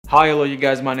Hi, hello you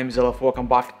guys, my name is Elefv. Welcome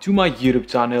back to my YouTube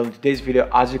channel. In today's video,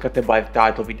 as you can tell by the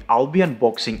title of it, I'll be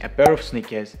unboxing a pair of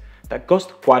sneakers that caused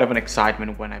quite of an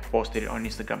excitement when I posted it on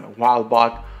Instagram a while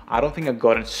back. I don't think I've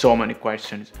gotten so many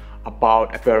questions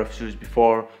about a pair of shoes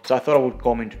before, so I thought I would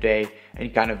come in today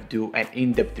and kind of do an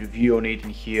in-depth review on it in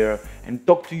here and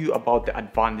talk to you about the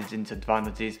advantages and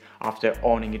disadvantages after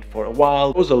owning it for a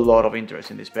while. There was a lot of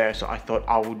interest in this pair, so I thought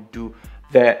I would do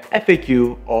the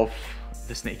FAQ of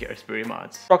the sneakers pretty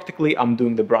much. Practically, I'm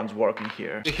doing the brand's work in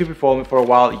here. If you've been following me for a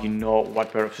while, you know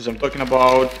what pair of shoes I'm talking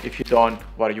about. If you don't,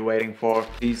 what are you waiting for?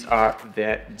 These are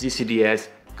the GCDS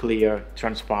clear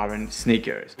transparent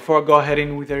sneakers. Before I go ahead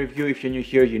in with the review, if you're new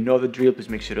here, you know the drill. Please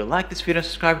make sure to like this video and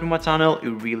subscribe to my channel. It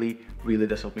really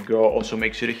does help me grow. Also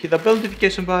make sure to hit the bell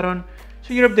notification button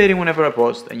so you're updated whenever I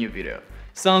post a new video.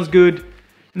 Sounds good?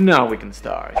 Now we can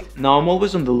start. Now I'm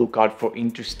always on the lookout for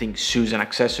interesting shoes and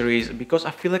accessories because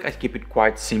I feel like I keep it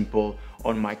quite simple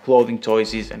on my clothing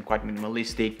choices and quite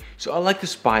minimalistic, so I like to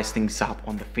spice things up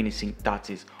on the finishing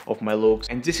touches of my looks.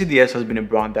 And GCDS has been a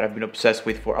brand that I've been obsessed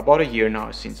with for about a year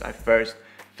now, since I first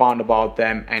found about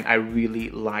them, and I really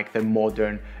like their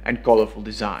modern and colorful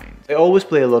designs. They always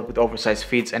play a lot with oversized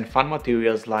fits and fun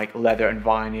materials like leather and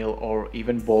vinyl, or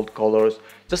even bold colors,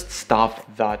 just stuff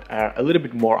that are a little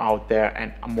bit more out there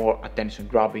and more attention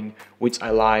grabbing, which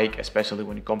I like, especially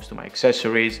when it comes to my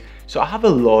accessories. So I have a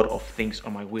lot of things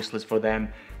on my wish list for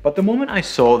them, but the moment I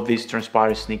saw these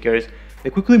transparent sneakers, they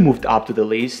quickly moved up to the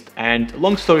list, and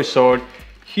long story short,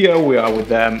 here we are with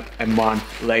them a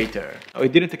month later.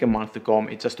 It didn't take a month to come,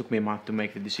 it just took me a month to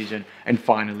make the decision and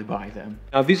finally buy them.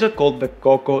 Now these are called the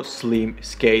Coco Slim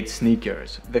Skate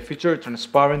sneakers. They feature a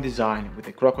transparent design with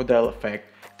a crocodile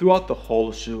effect throughout the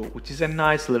whole shoe, which is a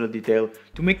nice little detail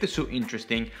to make the shoe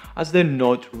interesting, as there are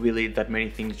not really that many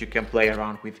things you can play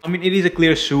around with. I mean, it is a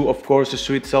clear shoe, of course. The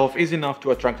shoe itself is enough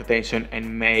to attract attention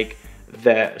and make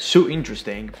the shoe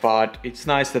interesting, but it's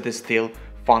nice that there's still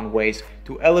fun ways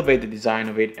to elevate the design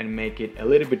of it and make it a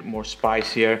little bit more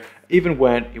spicier, even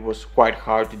when it was quite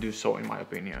hard to do so in my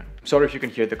opinion. Sorry if you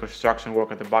can hear the construction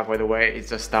work at the back, by the way. It's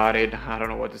just started. I don't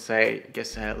know what to say. I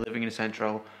guess living in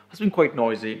Central has been quite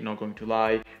noisy, not going to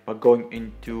lie. But going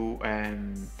into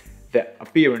the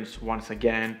appearance once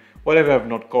again, whatever I've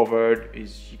not covered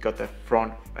is you got the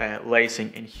front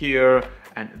lacing in here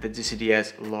and the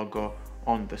GCDS logo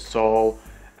on the sole.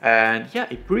 And yeah,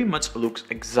 it pretty much looks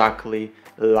exactly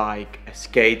like a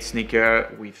skate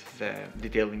sneaker with the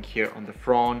detailing here on the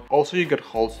front. Also, you get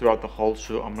holes throughout the whole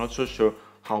shoe. I'm not so sure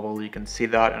how well you can see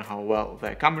that and how well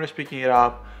the camera is picking it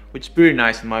up, which is pretty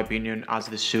nice in my opinion, as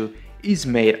the shoe is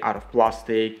made out of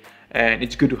plastic and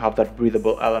it's good to have that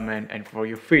breathable element and for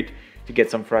your feet to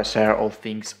get some fresh air. All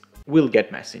things will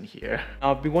get messy in here.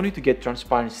 Now, I've been wanting to get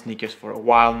transparent sneakers for a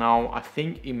while now. I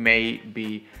think it may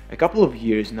be a couple of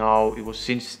years now. It was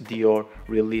since Dior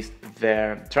released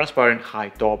their transparent high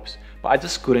tops, but I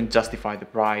just couldn't justify the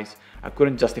price. I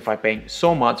couldn't justify paying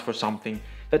so much for something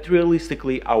that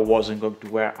realistically I wasn't going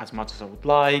to wear as much as I would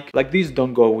like. Like, these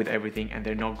don't go with everything and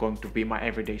they're not going to be my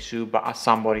everyday shoe, but as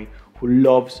somebody who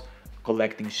loves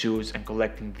collecting shoes and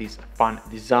collecting these fun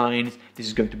designs, this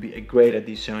is going to be a great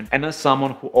addition. And as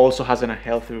someone who also has a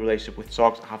healthy relationship with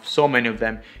socks, I have so many of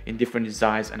them in different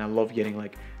designs and I love getting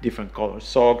like different color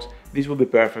socks. These will be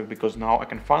perfect because now I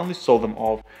can finally sole them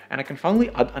off and I can finally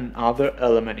add another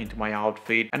element into my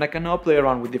outfit, and I can now play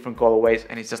around with different colorways,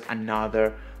 and it's just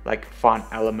another like fun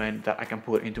element that I can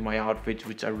put into my outfit,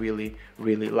 which I really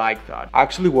like that. I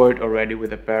actually wore it already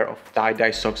with a pair of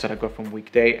tie-dye socks that I got from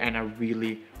Weekday, and I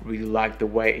really like the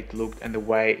way it looked and the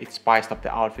way it spiced up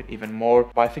the outfit even more.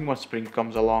 But I think once spring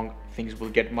comes along, things will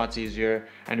get much easier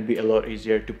and it'll be a lot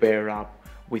easier to pair up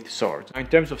with shorts. Now, in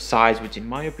terms of size, which in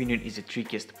my opinion is the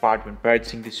trickiest part when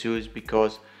purchasing the shoes,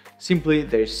 because simply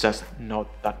there's just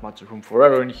not that much room for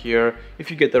error in here.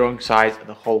 If you get the wrong size,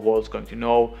 the whole world's going to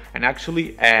know. And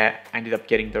actually I ended up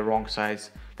getting the wrong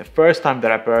size the first time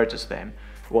that I purchased them.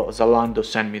 Well, Zalando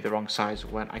sent me the wrong size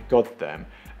when I got them.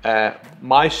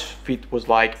 My feet was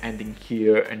like ending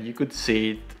here and you could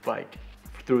see it like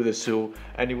through the shoe,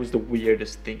 and it was the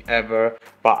weirdest thing ever,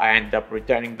 but I ended up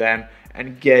returning them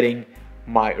and getting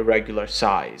my regular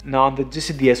size. Now on the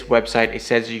GCDS website it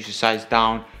says you should size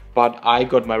down, but I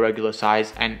got my regular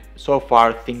size, and so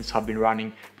far things have been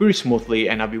running pretty smoothly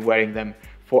and I've been wearing them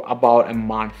for about a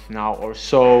month now or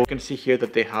so. You can see here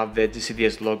that they have the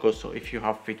GCDS logo, so if you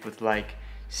have feet with like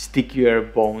stickier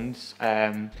bones,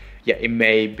 yeah, it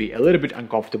may be a little bit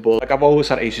uncomfortable. Like, I've always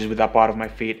had issues with that part of my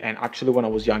feet, and actually when I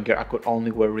was younger I could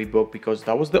only wear Reebok because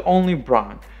that was the only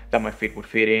brand that my feet would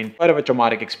fit in. Quite of a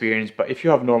traumatic experience, but if you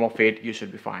have normal feet, you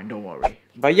should be fine, don't worry.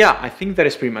 But yeah, I think that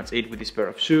is pretty much it with this pair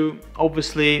of shoe.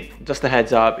 Obviously, just a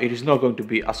heads up, it is not going to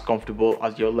be as comfortable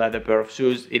as your leather pair of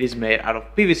shoes. It is made out of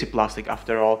PVC plastic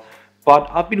after all, but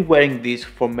I've been wearing these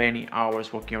for many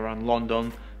hours walking around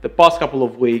London the past couple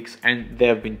of weeks, and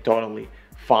they've been totally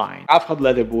fine. I've had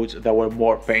leather boots that were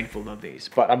more painful than these,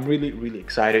 but I'm really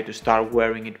excited to start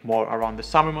wearing it more around the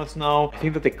summer months now. I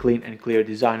think that the clean and clear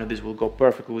design of this will go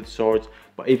perfectly with shorts,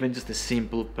 but even just a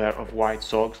simple pair of white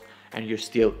socks and you're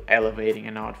still elevating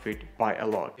an outfit by a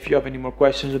lot. If you have any more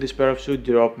questions on this pair of shoes,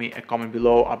 drop me a comment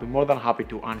below. I'll be more than happy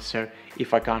to answer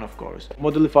if I can, of course. For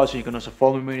more daily fashion, you can also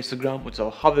follow me on Instagram, which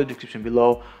I'll have in the description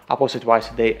below. I post it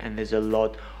twice a day and there's a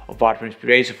lot of art and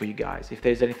inspiration for you guys. If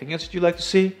there's anything else that you'd like to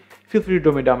see, feel free to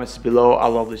drop me down messages below. I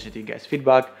love listening to you guys'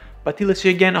 feedback. But till I see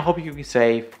you again, I hope you're keeping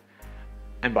safe,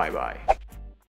 and bye bye.